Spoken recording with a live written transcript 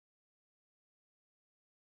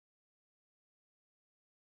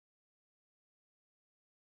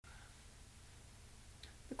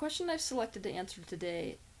question I've selected to answer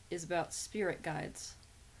today is about spirit guides.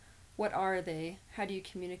 What are they? How do you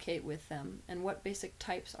communicate with them? And what basic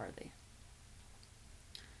types are they?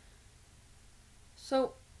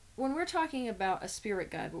 So, when we're talking about a spirit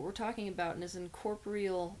guide, what we're talking about is an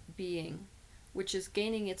incorporeal being, which is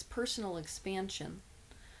gaining its personal expansion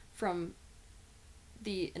from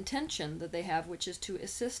the intention that they have, which is to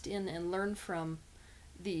assist in and learn from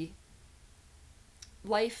the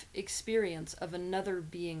life experience of another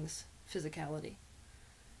being's physicality.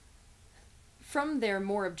 From their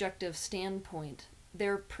more objective standpoint,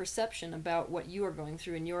 their perception about what you are going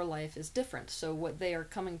through in your life is different. So what they are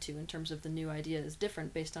coming to in terms of the new idea is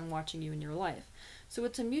different based on watching you in your life. So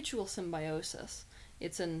it's a mutual symbiosis.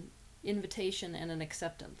 It's an invitation and an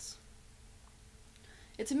acceptance.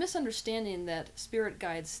 It's a misunderstanding that spirit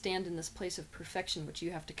guides stand in this place of perfection which you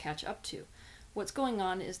have to catch up to. What's going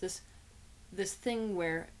on is this thing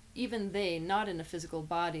where even they, not in a physical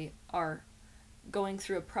body, are going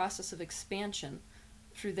through a process of expansion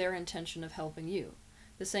through their intention of helping you.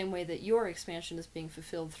 The same way that your expansion is being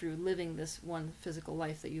fulfilled through living this one physical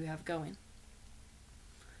life that you have going.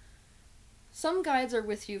 Some guides are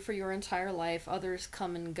with you for your entire life, others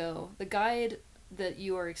come and go. The guide that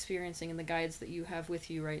you are experiencing and the guides that you have with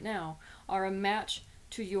you right now are a match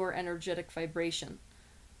to your energetic vibration.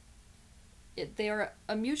 They are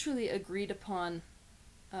a mutually agreed upon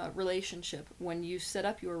relationship when you set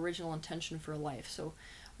up your original intention for a life. So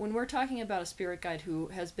when we're talking about a spirit guide who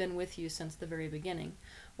has been with you since the very beginning,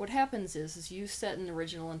 what happens is you set an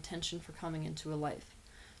original intention for coming into a life.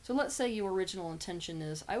 So let's say your original intention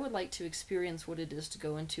is, I would like to experience what it is to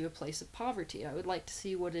go into a place of poverty. I would like to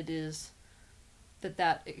see what it is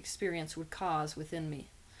that experience would cause within me,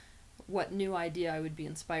 what new idea I would be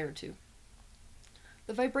inspired to.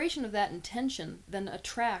 The vibration of that intention then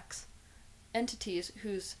attracts entities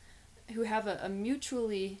who have a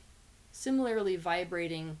mutually similarly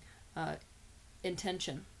vibrating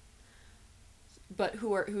intention, but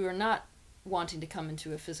who are not wanting to come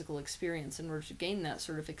into a physical experience in order to gain that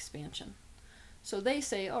sort of expansion. So they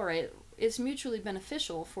say, all right, it's mutually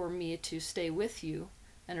beneficial for me to stay with you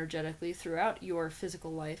energetically throughout your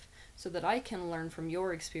physical life so that I can learn from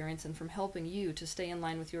your experience and from helping you to stay in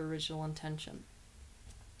line with your original intention.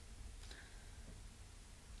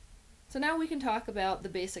 So now we can talk about the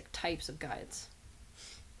basic types of guides.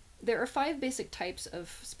 There are 5 basic types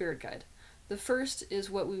of spirit guide. The first is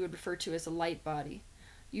what we would refer to as a light body.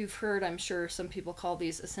 You've heard, I'm sure, some people call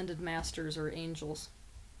these ascended masters or angels.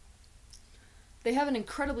 They have an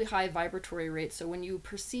incredibly high vibratory rate, so when you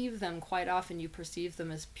perceive them, quite often you perceive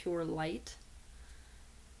them as pure light.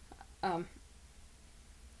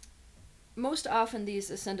 Most often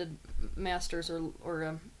these ascended masters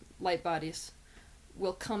or light bodies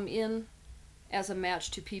will come in as a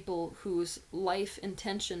match to people whose life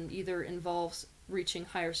intention either involves reaching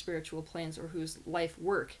higher spiritual planes or whose life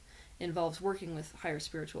work involves working with higher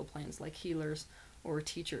spiritual planes, like healers or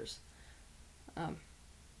teachers.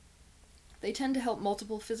 They tend to help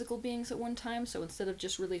multiple physical beings at one time, so instead of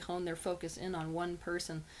just really hone their focus in on one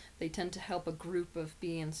person, they tend to help a group of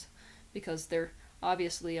beings because they're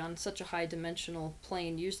obviously on such a high dimensional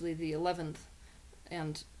plane, usually the 11th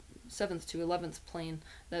and 7th to 11th plane.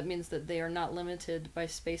 That means that they are not limited by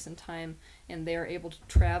space and time, and they are able to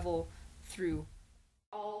travel through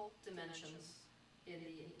all dimensions in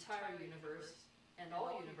the entire universe and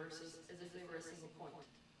all universes as if they were a single point.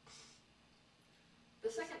 The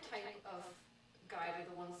second type of guide are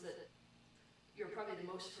the ones that you're probably the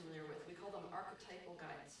most familiar with. We call them archetypal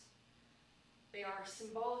guides. They are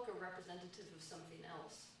symbolic or representative of something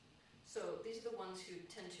else. So these are the ones who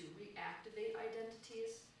tend to reactivate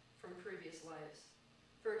identities from previous lives.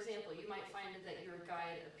 For example, you might find that your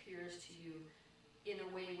guide appears to you in a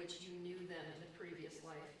way in which you knew them in a previous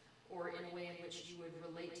life, or in a way in which you would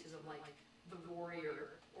relate to them, like the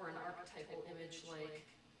warrior, or an archetypal image like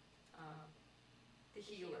the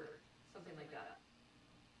healer, something like that.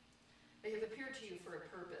 They have appeared to you for a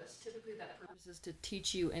purpose. Typically that purpose is to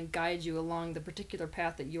teach you and guide you along the particular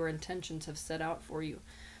path that your intentions have set out for you.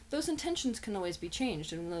 Those intentions can always be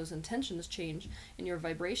changed, and when those intentions change and your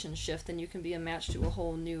vibrations shift, then you can be a match to a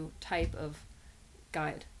whole new type of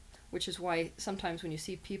guide, which is why sometimes when you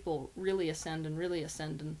see people really ascend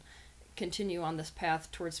and continue on this path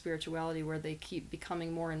towards spirituality where they keep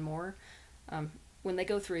becoming more and more, when they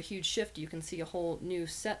go through a huge shift, you can see a whole new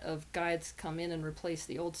set of guides come in and replace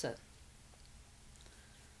the old set.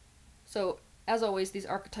 So, as always, these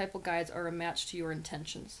archetypal guides are a match to your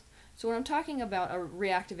intentions. So when I'm talking about a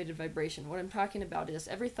reactivated vibration, what I'm talking about is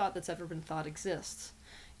every thought that's ever been thought exists.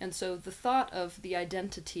 And so the thought of the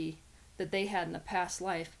identity that they had in a past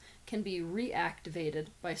life can be reactivated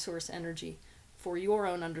by source energy for your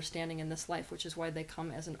own understanding in this life, which is why they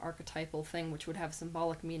come as an archetypal thing, which would have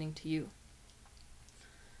symbolic meaning to you.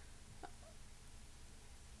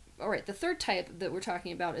 Alright, the third type that we're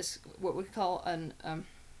talking about is what we call an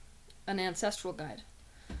ancestral guide.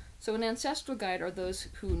 So an ancestral guide are those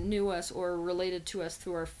who knew us or related to us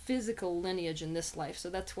through our physical lineage in this life.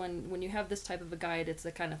 So that's when you have this type of a guide, it's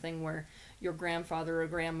the kind of thing where your grandfather or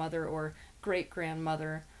grandmother or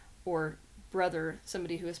great-grandmother or brother,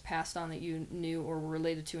 somebody who has passed on that you knew or were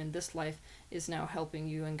related to in this life, is now helping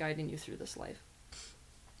you and guiding you through this life.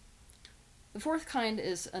 The fourth kind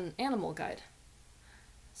is an animal guide.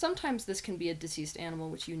 Sometimes this can be a deceased animal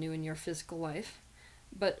which you knew in your physical life,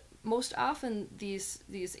 but most often these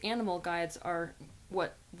animal guides are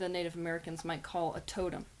what the Native Americans might call a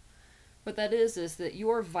totem. What that is that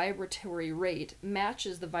your vibratory rate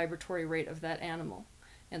matches the vibratory rate of that animal.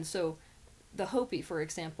 And so the Hopi, for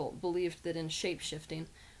example, believed that in shape-shifting,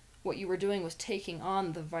 what you were doing was taking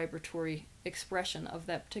on the vibratory expression of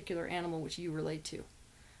that particular animal which you relate to.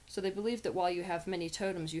 So they believe that while you have many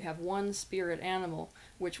totems, you have one spirit animal,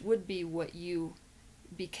 which would be what you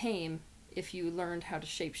became if you learned how to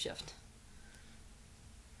shapeshift.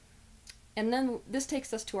 And then this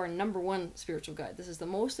takes us to our number one spiritual guide. This is the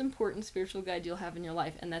most important spiritual guide you'll have in your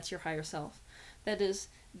life, and that's your higher self. That is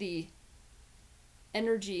the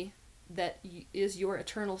energy that is your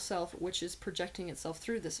eternal self, which is projecting itself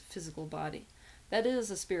through this physical body. That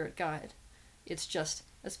is a spirit guide. It's just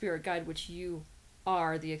a spirit guide which you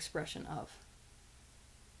are the expression of.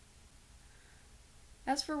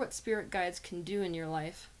 As for what spirit guides can do in your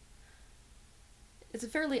life, it's a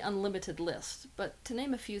fairly unlimited list, but to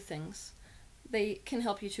name a few things, they can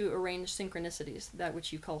help you to arrange synchronicities, that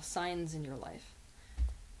which you call signs in your life.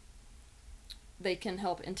 They can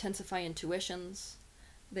help intensify intuitions.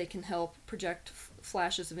 They can help project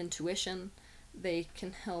flashes of intuition. They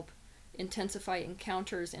can help intensify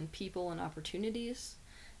encounters and people and opportunities.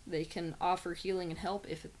 They can offer healing and help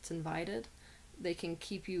if it's invited. They can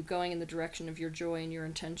keep you going in the direction of your joy and your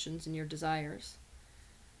intentions and your desires.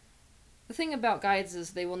 The thing about guides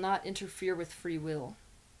is they will not interfere with free will.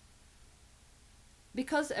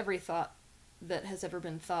 Because every thought that has ever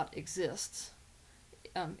been thought exists,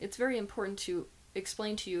 it's very important to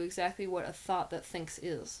explain to you exactly what a thought that thinks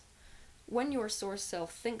is. When your source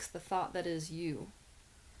self thinks the thought that is you,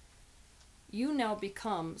 you now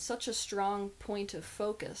become such a strong point of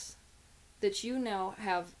focus that you now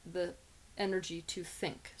have the energy to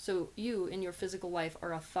think. So you, in your physical life,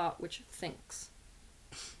 are a thought which thinks.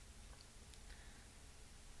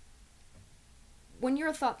 When you're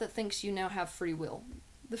a thought that thinks, you now have free will.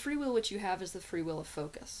 The free will which you have is the free will of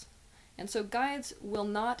focus. And so guides will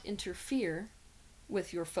not interfere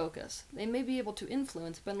with your focus. They may be able to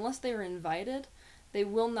influence, but unless they are invited, they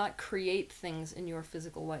will not create things in your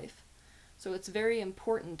physical life. So it's very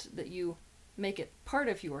important that you make it part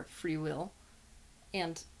of your free will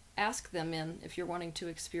and ask them in if you're wanting to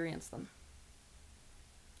experience them.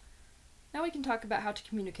 Now we can talk about how to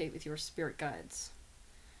communicate with your spirit guides.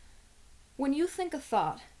 When you think a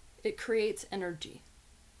thought, it creates energy.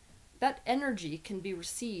 That energy can be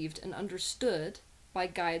received and understood by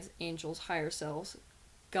guides, angels, higher selves,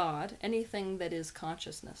 God, anything that is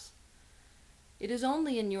consciousness. It is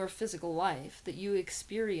only in your physical life that you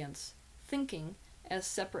experience thinking as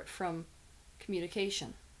separate from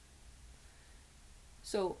communication.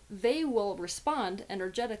 So they will respond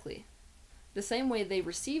energetically. The same way they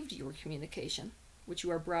received your communication, which you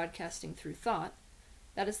are broadcasting through thought,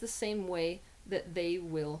 that is the same way that they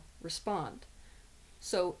will respond.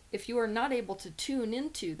 So if you are not able to tune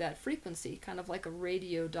into that frequency, kind of like a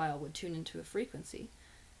radio dial would tune into a frequency,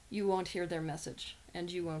 you won't hear their message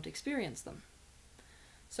and you won't experience them.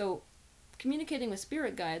 So communicating with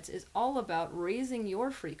spirit guides is all about raising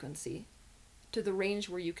your frequency to the range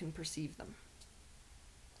where you can perceive them.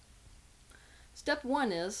 Step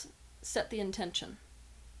one is set the intention.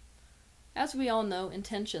 As we all know,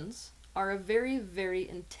 intentions are a very, very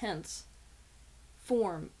intense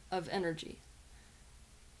form of energy.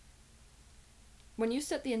 When you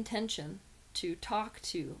set the intention to talk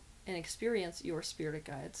to and experience your spirit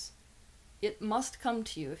guides, it must come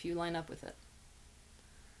to you if you line up with it.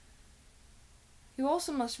 You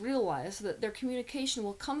also must realize that their communication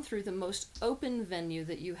will come through the most open venue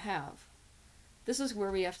that you have. This is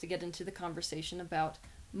where we have to get into the conversation about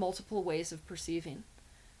multiple ways of perceiving.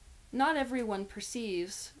 Not everyone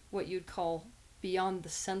perceives what you'd call beyond the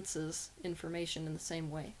senses information in the same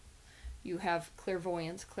way. You have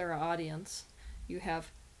clairvoyance, clairaudience, you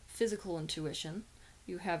have physical intuition,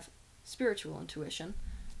 you have spiritual intuition.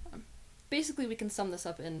 Basically, we can sum this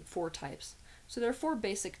up in 4 types. So there are 4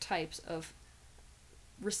 basic types of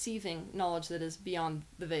receiving knowledge that is beyond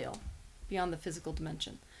the veil, beyond the physical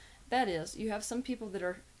dimension. That is, you have some people that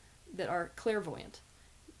are clairvoyant,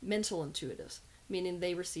 mental intuitives, meaning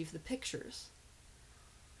they receive the pictures.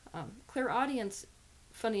 Clairaudience,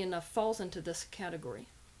 funny enough, falls into this category.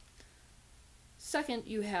 Second,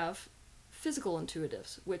 you have physical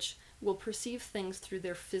intuitives, which will perceive things through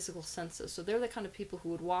their physical senses. So they're the kind of people who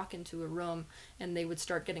would walk into a room and they would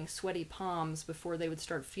start getting sweaty palms before they would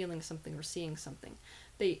start feeling something or seeing something.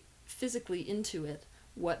 They physically intuit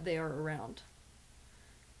what they are around.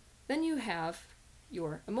 Then you have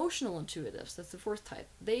your emotional intuitives. That's the 4th type.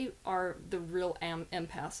 They are the real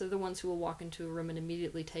empaths. They're the ones who will walk into a room and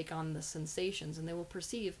immediately take on the sensations, and they will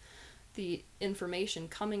perceive the information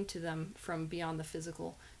coming to them from beyond the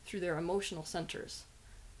physical through their emotional centers,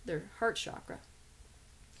 their heart chakra.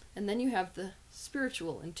 And then you have the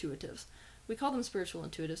spiritual intuitives. We call them spiritual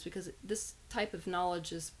intuitives because this type of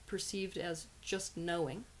knowledge is perceived as just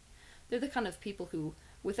knowing. They're the kind of people who,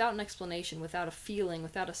 without an explanation, without a feeling,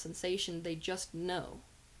 without a sensation, they just know.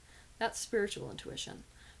 That's spiritual intuition.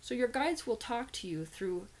 So your guides will talk to you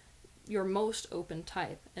through your most open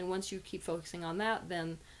type, and once you keep focusing on that,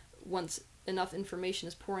 then once enough information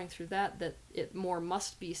is pouring through that it more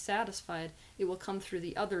must be satisfied, it will come through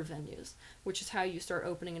the other venues, which is how you start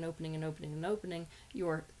opening and opening and opening and opening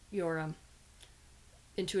your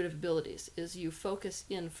intuitive abilities, is you focus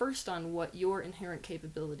in first on what your inherent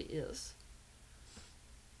capability is.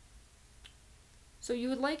 So you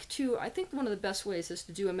would like to, I think one of the best ways is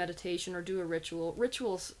to do a meditation or do a ritual.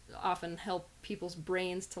 Rituals often help people's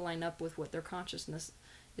brains to line up with what their consciousness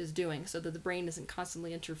is doing, so that the brain isn't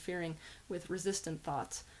constantly interfering with resistant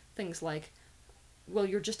thoughts. Things like, well,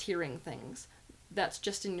 you're just hearing things. That's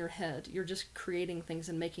just in your head. You're just creating things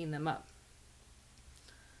and making them up.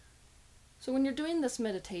 So when you're doing this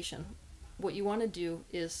meditation, what you want to do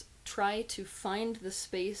is try to find the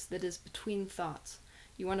space that is between thoughts.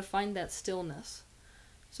 You want to find that stillness.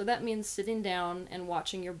 So that means sitting down and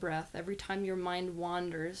watching your breath. Every time your mind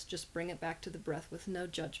wanders, just bring it back to the breath with no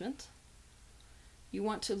judgment. You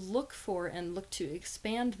want to look for and look to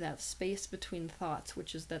expand that space between thoughts,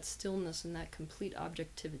 which is that stillness and that complete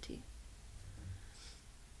objectivity.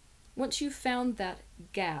 Once you've found that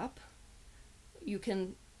gap, you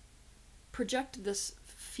can project this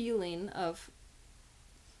feeling of,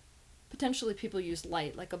 potentially people use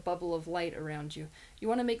light, like a bubble of light around you. You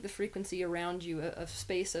want to make the frequency around you a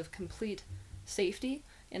space of complete safety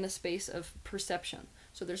and a space of perception.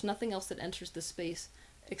 So there's nothing else that enters the space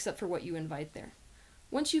except for what you invite there.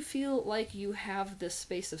 Once you feel like you have this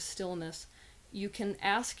space of stillness, you can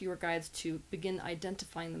ask your guides to begin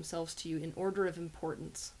identifying themselves to you in order of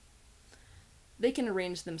importance. They can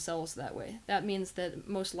arrange themselves that way. That means that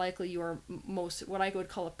most likely your what I would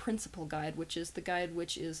call a principal guide, which is the guide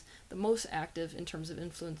which is the most active in terms of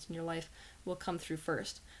influence in your life, will come through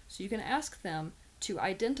first. So you can ask them to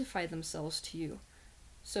identify themselves to you.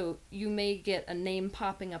 So you may get a name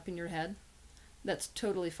popping up in your head. That's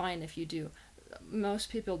totally fine if you do. Most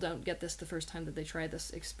people don't get this the first time that they try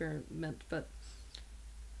this experiment, but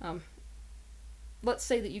let's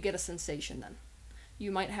say that you get a sensation then.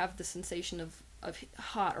 You might have the sensation of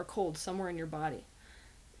hot or cold somewhere in your body.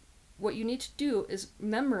 What you need to do is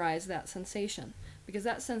memorize that sensation, because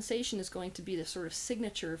that sensation is going to be the sort of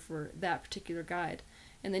signature for that particular guide.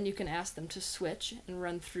 And then you can ask them to switch and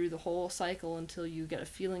run through the whole cycle until you get a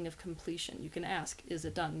feeling of completion. You can ask, is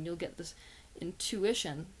it done? And you'll get this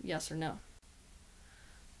intuition, yes or no.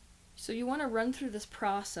 So you want to run through this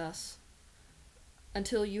process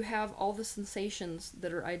until you have all the sensations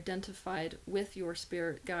that are identified with your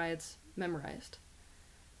spirit guides memorized.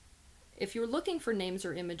 If you're looking for names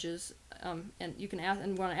or images, and you can ask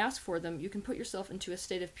and want to ask for them, you can put yourself into a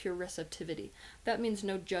state of pure receptivity. That means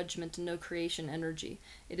no judgment and no creation energy.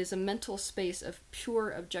 It is a mental space of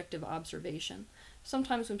pure objective observation.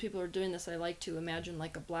 Sometimes when people are doing this, I like to imagine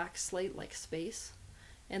like a black slate-like space,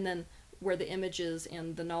 and then where the images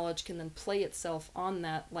and the knowledge can then play itself on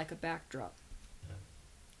that like a backdrop.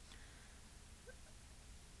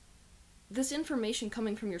 This information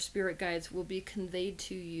coming from your spirit guides will be conveyed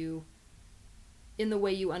to you in the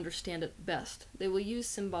way you understand it best. They will use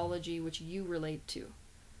symbology which you relate to.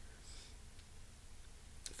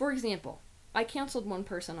 For example, I counseled one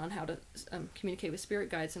person on how to communicate with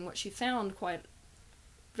spirit guides, and what she found quite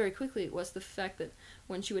very quickly was the fact that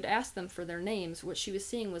when she would ask them for their names, what she was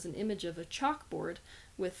seeing was an image of a chalkboard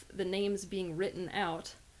with the names being written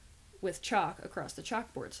out with chalk across the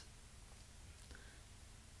chalkboards.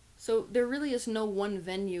 So there really is no one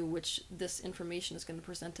venue which this information is going to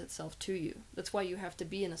present itself to you. That's why you have to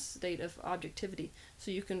be in a state of objectivity,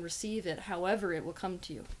 so you can receive it however it will come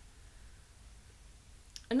to you.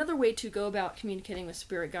 Another way to go about communicating with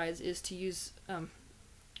spirit guides is to use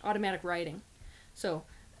automatic writing. So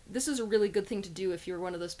this is a really good thing to do if you're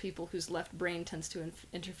one of those people whose left brain tends to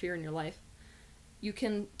interfere in your life. You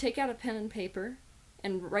can take out a pen and paper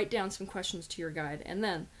and write down some questions to your guide, and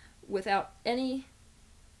then, without any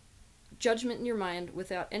judgment in your mind,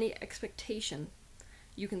 without any expectation,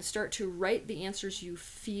 you can start to write the answers you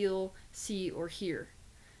feel, see, or hear.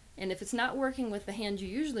 And if it's not working with the hand you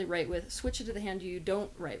usually write with, switch it to the hand you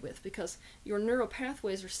don't write with, because your neural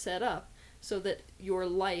pathways are set up so that your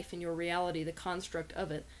life and your reality, the construct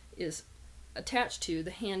of it, is attached to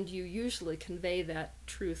the hand you usually convey that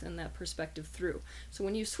truth and that perspective through. So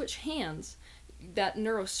when you switch hands, that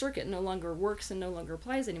neural circuit no longer works and no longer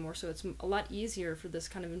applies anymore, so it's a lot easier for this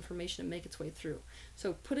kind of information to make its way through.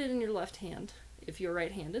 So put it in your left hand, if you're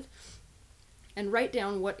right-handed, and write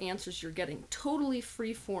down what answers you're getting. Totally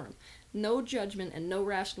free form. No judgment and no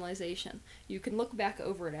rationalization. You can look back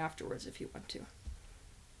over it afterwards if you want to.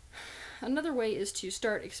 Another way is to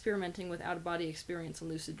start experimenting with out-of-body experience and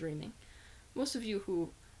lucid dreaming. Most of you who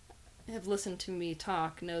have listened to me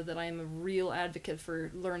talk know that I am a real advocate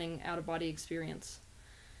for learning out-of-body experience,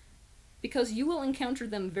 because you will encounter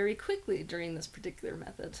them very quickly during this particular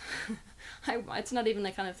method. It's not even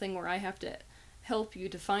the kind of thing where I have to help you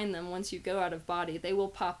to find them. Once you go out of body, they will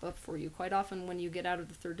pop up for you. Quite often when you get out of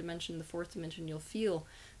the third dimension, the fourth dimension, you'll feel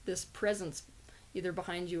this presence either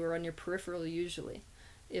behind you or on your peripheral usually,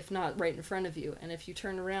 if not right in front of you. And if you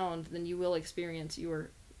turn around, then you will experience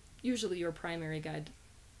usually your primary guide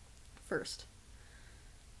first.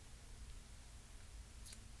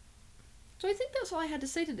 So I think that's all I had to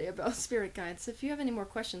say today about spirit guides. If you have any more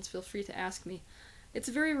questions, feel free to ask me. It's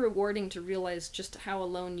very rewarding to realize just how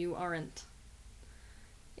alone you aren't.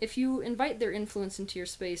 If you invite their influence into your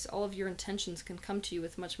space, all of your intentions can come to you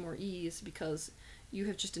with much more ease, because you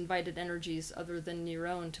have just invited energies other than your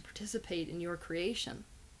own to participate in your creation.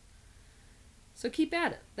 So keep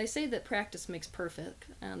at it. They say that practice makes perfect,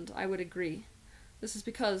 and I would agree. This is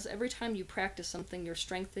because every time you practice something, you're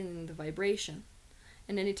strengthening the vibration.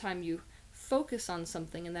 And anytime you focus on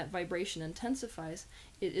something and that vibration intensifies,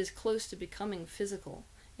 it is close to becoming physical.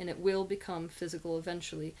 And it will become physical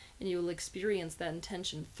eventually, and you will experience that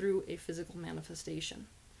intention through a physical manifestation.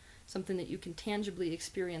 Something that you can tangibly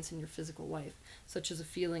experience in your physical life, such as a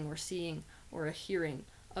feeling or seeing or a hearing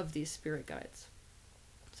of these spirit guides.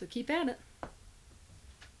 So keep at it.